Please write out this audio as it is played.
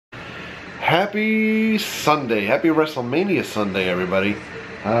Happy Sunday. Happy Wrestlemania Sunday, everybody.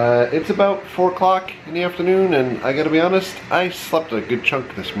 It's about 4 o'clock in the afternoon, and I gotta be honest, I slept a good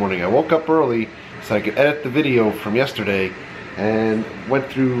chunk this morning. I woke up early so I could edit the video from yesterday and went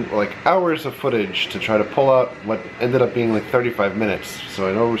through like hours of footage to try to pull out what ended up being like 35 minutes. So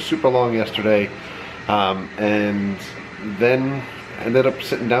I know it was super long yesterday, and then ended up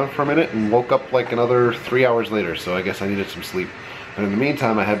sitting down for a minute and woke up like another 3 hours later, so I guess I needed some sleep. But in the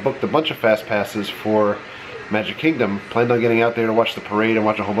meantime, I had booked a bunch of fast passes for Magic Kingdom, planned on getting out there to watch the parade and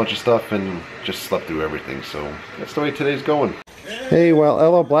watch a whole bunch of stuff, and just slept through everything, so that's the way today's going. Hey, while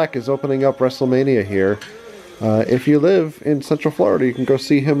LL Black is opening up Wrestlemania here, if you live in Central Florida, you can go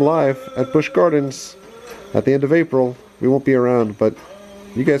see him live at Busch Gardens at the end of April. We won't be around, but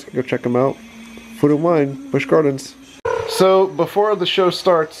you guys can go check him out. Food and Wine, Busch Gardens. So, before the show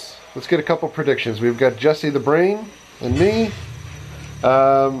starts, let's get a couple predictions. We've got Jesse the Brain and me.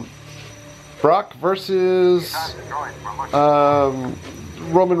 Brock versus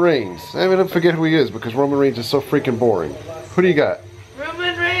Roman Reigns. I mean, I forget who he is because Roman Reigns is so freaking boring. Who do you got?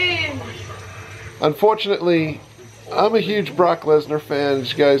 Roman Reigns! Unfortunately, I'm a huge Brock Lesnar fan,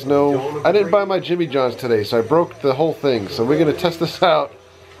 as you guys know. I didn't buy my Jimmy John's today, so I broke the whole thing. So we're going to test this out.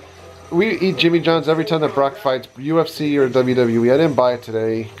 We eat Jimmy John's every time that Brock fights UFC or WWE. I didn't buy it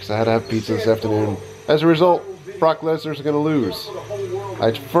today because I had to have pizza this afternoon. As a result, Brock Lesnar is going to lose.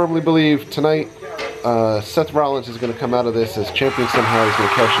 I firmly believe tonight Seth Rollins is going to come out of this as champion somehow. He's going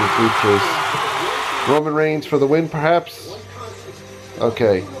to cash in his briefcase. Roman Reigns for the win, perhaps?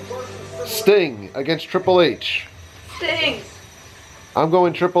 Okay. Sting against Triple H. Sting! I'm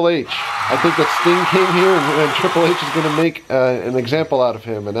going Triple H. I think that Sting came here and Triple H is going to make an example out of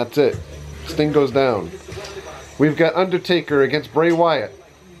him, and that's it. Sting goes down. We've got Undertaker against Bray Wyatt.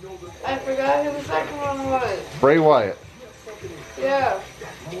 I forgot who the second one was. Bray Wyatt. Yeah.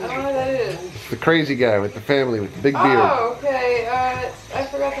 I don't know who that is. It's the crazy guy with the family with the big beard. Oh, okay. I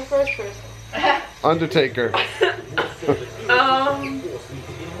forgot the first person. Undertaker. Well,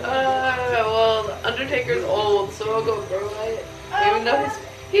 Undertaker's old, so I'll go with Bray Wyatt. Even though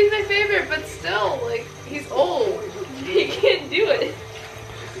he's my favorite, but still, like, he's old. He can't do it.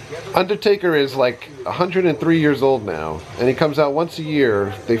 Undertaker is like 103 years old now, and he comes out once a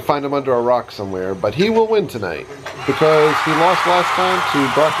year. They find him under a rock somewhere, but he will win tonight because he lost last time to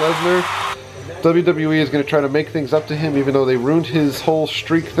Brock Lesnar. WWE is going to try to make things up to him, even though they ruined his whole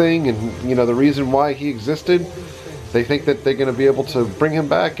streak thing and, you know, the reason why he existed. They think that they're going to be able to bring him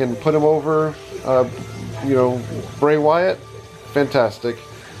back and put him over, you know, Bray Wyatt. Fantastic.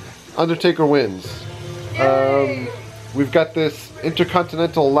 Undertaker wins. We've got this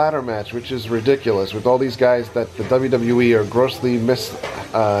Intercontinental ladder match, which is ridiculous, with all these guys that the WWE are grossly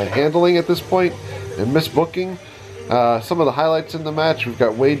mishandling at this point and misbooking. Some of the highlights in the match, we've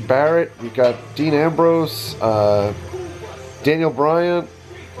got Wade Barrett, we've got Dean Ambrose, Daniel Bryan,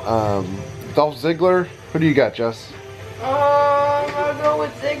 Dolph Ziggler. Who do you got, Jess? I'll go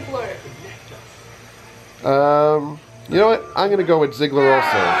with Ziggler. You know what? I'm going to go with Ziggler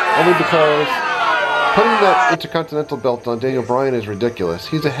also, only because putting that Intercontinental belt on Daniel Bryan is ridiculous.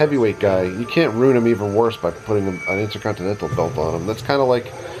 He's a heavyweight guy. You can't ruin him even worse by putting an Intercontinental belt on him. That's kind of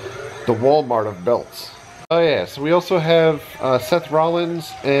like the Walmart of belts. Oh yeah, so we also have Seth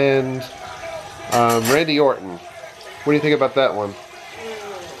Rollins and Randy Orton. What do you think about that one?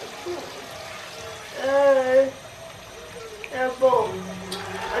 Both.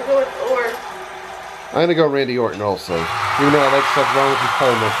 I'll go with Orton. I'm going to go Randy Orton also. Even though I like Seth Rollins, he's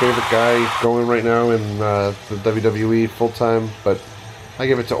probably my favorite guy going right now in the WWE full-time, but I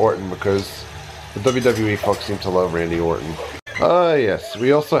give it to Orton because the WWE folks seem to love Randy Orton. Yes,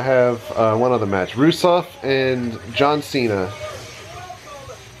 we also have one other match. Rusev and John Cena.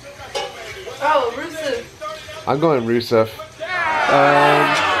 Oh, Rusev. I'm going Rusev.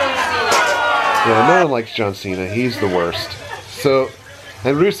 Yeah, no one likes John Cena. He's the worst. So,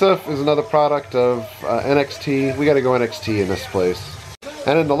 and Rusev is another product of NXT. We got to go NXT in this place.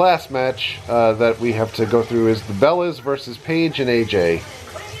 And in the last match that we have to go through is the Bellas versus Paige and AJ.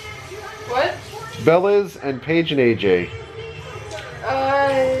 What? Bellas and Paige and AJ.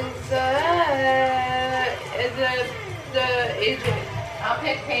 The AJ. I'll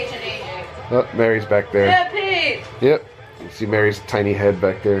pick Paige and AJ. Oh, Mary's back there. Yeah, Paige. Yep. You see Mary's tiny head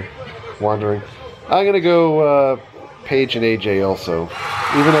back there, wandering. I'm gonna go Paige and AJ also.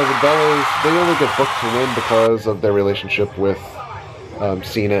 Even though the Bellas, they only get booked to win because of their relationship with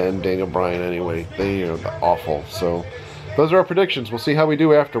Cena and Daniel Bryan anyway. They are awful. So those are our predictions. We'll see how we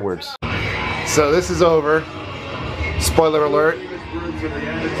do afterwards. So this is over. Spoiler alert.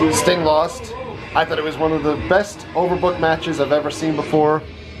 Sting lost. I thought it was one of the best overbooked matches I've ever seen before.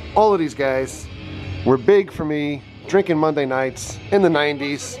 all of these guys were big for me, drinking Monday nights in the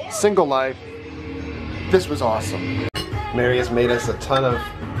 90s, single life. This was awesome. Mary has made us a ton of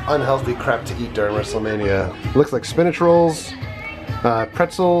unhealthy crap to eat during WrestleMania. It looks like spinach rolls,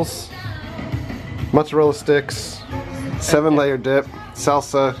 pretzels, mozzarella sticks, 7-layer dip,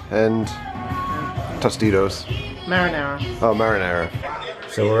 salsa, and Tostitos. Marinara. Oh, marinara.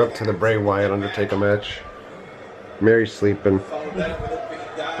 So we're up to the Bray Wyatt Undertaker match. Mary's sleeping.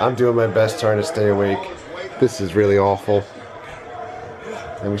 I'm doing my best trying to stay awake. This is really awful.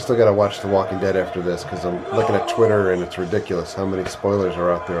 And we still gotta watch The Walking Dead after this because I'm looking at Twitter and it's ridiculous how many spoilers are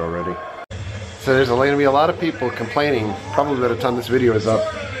out there already. So there's going to be a lot of people complaining, probably by the time this video is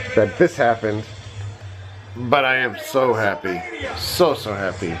up, that this happened. But I am so happy. So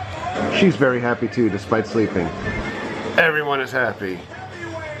happy. She's very happy too, despite sleeping. Everyone is happy.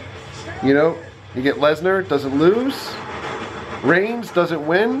 You know, you get Lesnar, doesn't lose. Reigns doesn't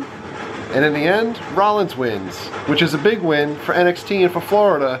win. And in the end, Rollins wins, which is a big win for NXT and for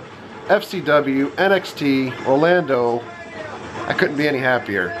Florida, FCW, NXT, Orlando. I couldn't be any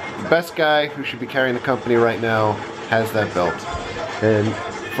happier. The best guy who should be carrying the company right now has that belt. And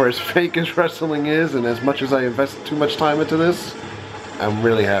for as fake as wrestling is, and as much as I invest too much time into this, I'm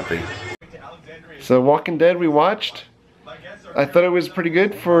really happy. So Walking Dead we watched. I thought it was pretty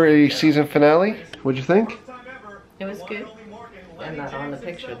good for a season finale. What'd you think? It was good. I'm not on the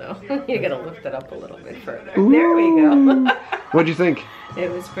picture though. You gotta lift it up a little bit further. Ooh. There we go. What'd you think? It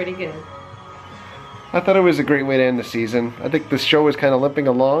was pretty good. I thought it was a great way to end the season. I think the show is kind of limping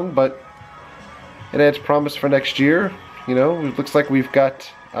along, but it adds promise for next year. You know, it looks like we've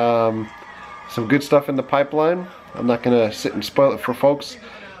got some good stuff in the pipeline. I'm not gonna sit and spoil it for folks.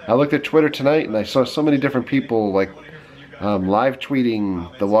 I looked at Twitter tonight and I saw so many different people like live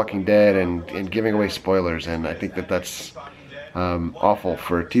tweeting The Walking Dead and giving away spoilers, and I think that that's awful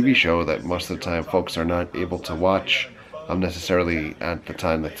for a TV show that most of the time folks are not able to watch necessarily at the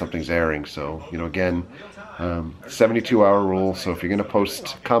time that something's airing. So, you know, again, 72-hour rule. So if you're going to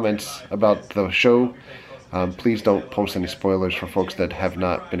post comments about the show, please don't post any spoilers for folks that have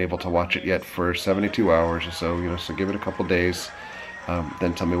not been able to watch it yet for 72 hours or so. You know, so give it a couple days.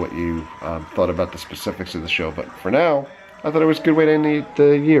 Then tell me what you thought about the specifics of the show. But for now, I thought it was a good way to end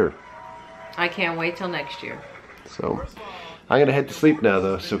the year. I can't wait till next year. So I'm gonna head to sleep now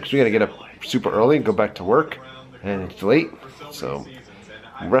though, so because we gotta get up super early and go back to work, and it's late. So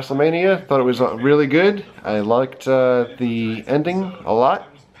WrestleMania, thought it was really good. I liked the ending a lot.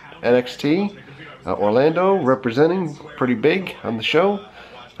 NXT, Orlando representing pretty big on the show.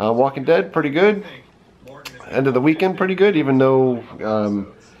 Walking Dead, pretty good. End of the weekend, pretty good, even though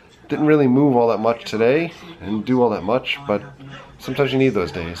didn't really move all that much today and do all that much, but sometimes you need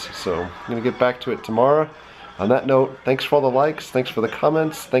those days. So I'm gonna get back to it tomorrow. On that note, thanks for all the likes, thanks for the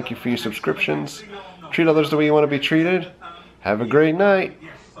comments, thank you for your subscriptions. Treat others the way you want to be treated. Have a great night.